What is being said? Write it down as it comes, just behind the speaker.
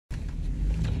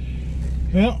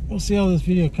Well, we'll see how this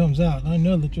video comes out. I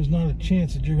know that there's not a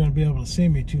chance that you're going to be able to see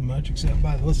me too much, except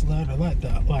by this light or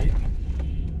that light,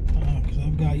 because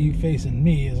I've got you facing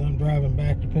me as I'm driving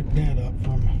back to pick Dad up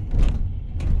from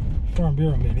Farm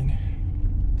Bureau meeting.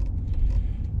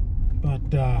 But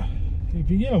if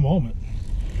you get a moment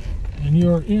and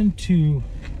you're into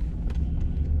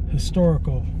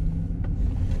historical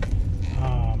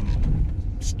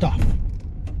stuff,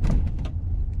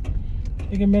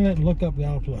 take a minute and look up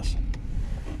gallipolis.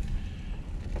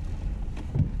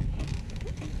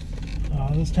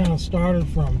 This town started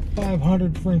from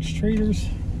 500 French traders.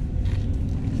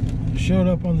 Showed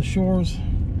up on the shores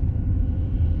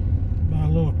by a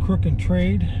little crook and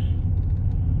trade.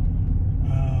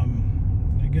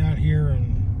 They got here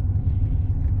and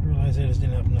realized they just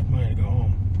didn't have enough money to go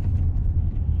home.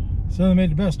 So they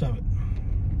made the best of it.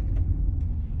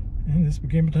 And this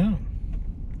became a town.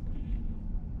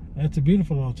 It's a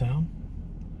beautiful little town.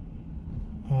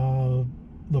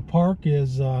 The park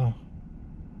is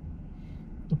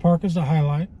the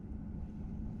highlight,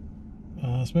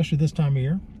 especially this time of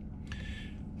year.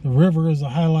 The river is a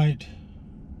highlight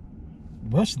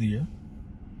the rest of the year.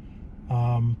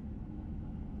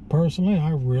 Personally,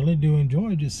 I really do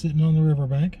enjoy just sitting on the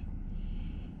riverbank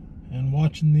and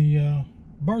watching the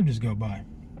barges go by.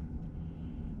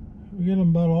 We get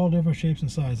them about all different shapes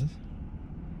and sizes,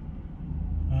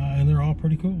 and they're all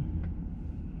pretty cool.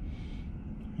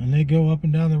 And they go up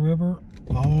and down the river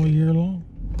all year long.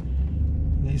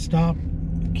 They stop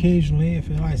occasionally if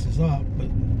it ices up, but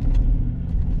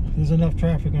there's enough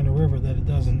traffic on the river that it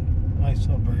doesn't ice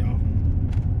up very often.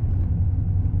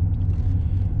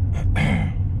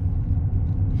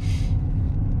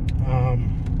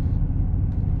 I'm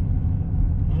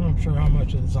not sure how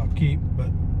much of this I'll keep,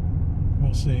 but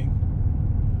we'll see.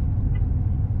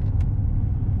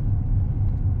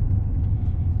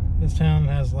 This town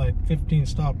has like 15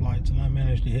 stoplights, and I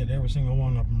managed to hit every single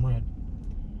one of them red.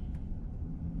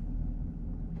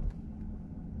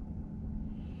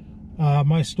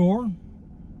 My store,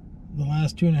 the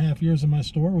last 2.5 years of my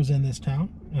store was in this town.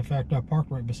 In fact, I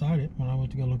parked right beside it when I went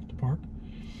to go look at the park.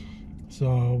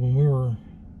 So when we were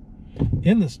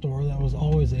in the store, that was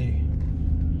always a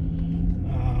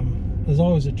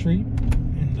treat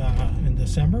in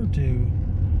December to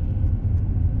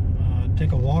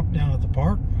take a walk down at the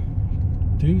park,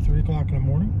 2-3 o'clock in the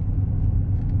morning.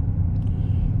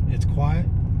 It's quiet.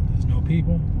 There's no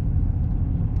people.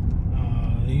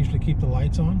 They usually keep the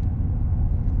lights on.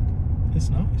 It's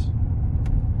nice.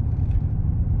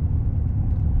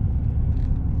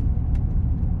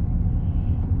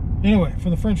 Anyway, for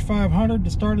the French 500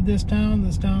 that started this town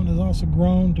has also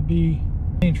grown to be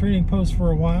a trading post for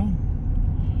a while,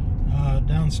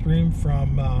 downstream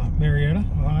from Marietta,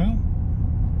 Ohio.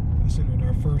 Considered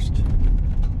our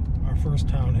first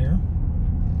town here.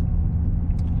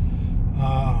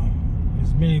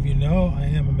 As many of you know, I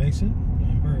am a Mason.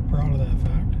 I'm very proud of that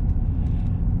fact.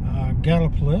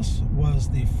 Gallipolis was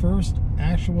the first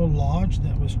actual lodge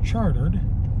that was chartered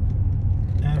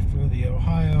after the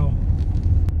Ohio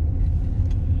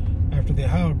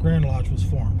Grand Lodge was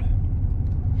formed.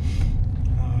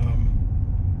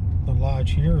 The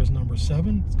lodge here is number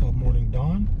 7. It's called Morning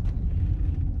Dawn.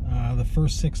 The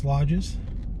first 6 lodges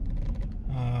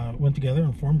went together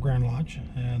and formed Grand Lodge,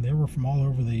 and they were from all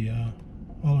over the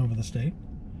state.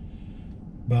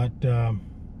 But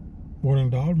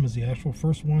Morning Dawn was the actual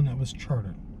first one that was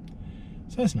chartered.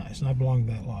 So that's nice, and I belong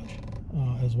to that lodge,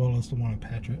 as well as the one in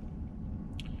Patriot.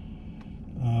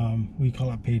 We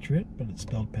call it Patriot, but it's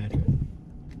spelled Patriot.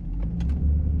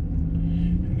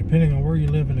 And depending on where you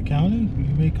live in the county,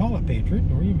 you may call it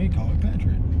Patriot, or you may call it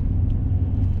Patriot.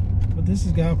 But this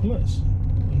is Gallipolis.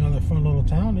 Another fun little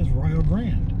town is Rio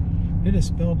Grande. It is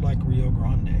spelled like Rio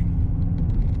Grande.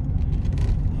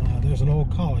 There's an old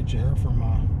college there from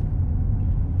a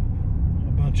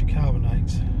bunch of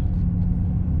Calvinites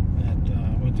that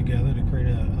went together to create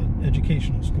an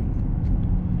educational school,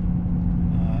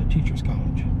 a teacher's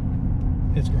college.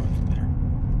 It's growing from there.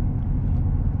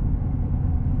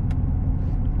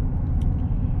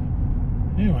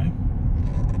 Anyway,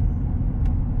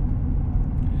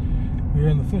 we're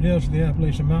in the foothills of the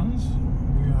Appalachian Mountains.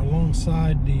 We are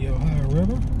alongside the Ohio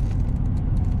River.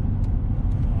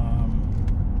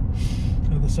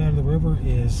 The other side of the river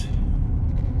is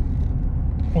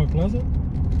Point Pleasant,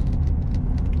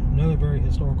 another very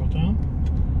historical town.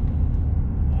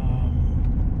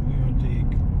 We are at the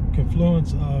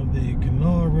confluence of the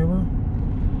Kanawha River,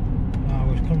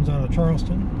 which comes out of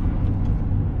Charleston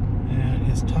and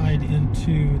is tied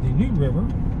into the New River,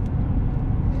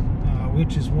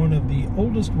 which is one of the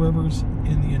oldest rivers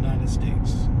in the United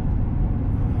States.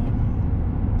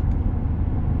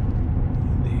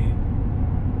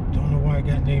 it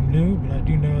got named New, but I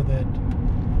do know that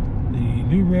the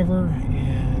New River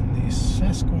and the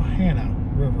Susquehanna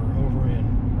River over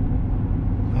in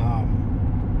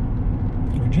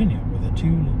Virginia were the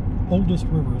two oldest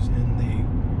rivers in the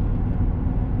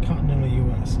continental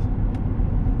U.S.,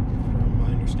 from my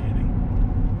understanding.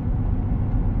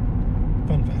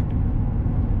 Fun fact.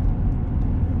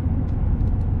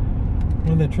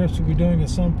 One of the trips we'll be doing at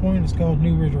some point is called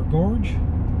New River Gorge.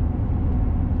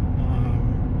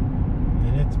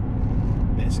 And it's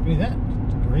basically that.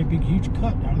 It's a great big huge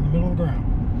cut out in the middle of the ground.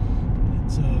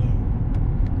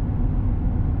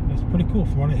 It's pretty cool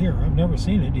from what I hear. I've never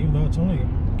seen it, even though it's only a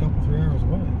couple, 3 hours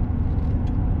away.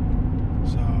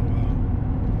 So,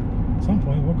 at some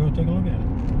point we'll go take a look at it.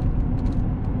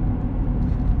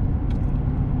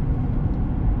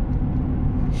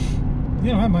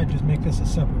 You know, I might just make this a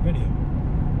separate video.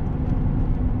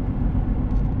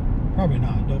 Probably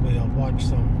not. Nobody will watch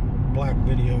some black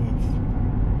video of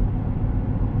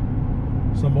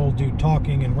some old dude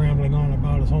talking and rambling on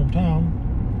about his hometown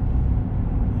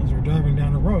as we're driving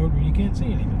down the road when you can't see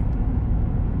anything.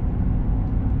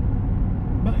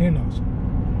 But who knows?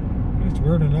 If it's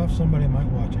weird enough, somebody might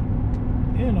watch it.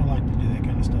 And I like to do that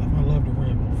kind of stuff. I love to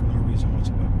ramble for no reason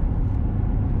whatsoever.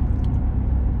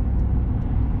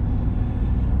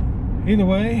 Either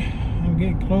way, I'm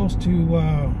getting close to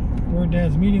where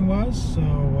Dad's meeting was, so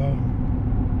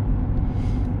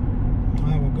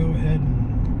I will go ahead and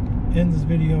end this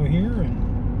video here, and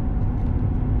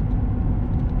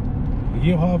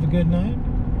you'll have a good night.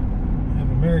 Have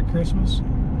a Merry Christmas.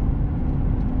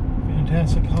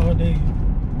 Fantastic holiday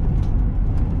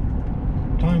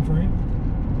time frame.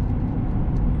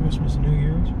 Christmas and New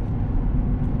Year's.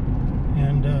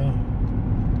 And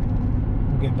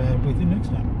we'll get back with you next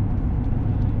time.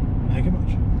 Thank you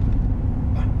much.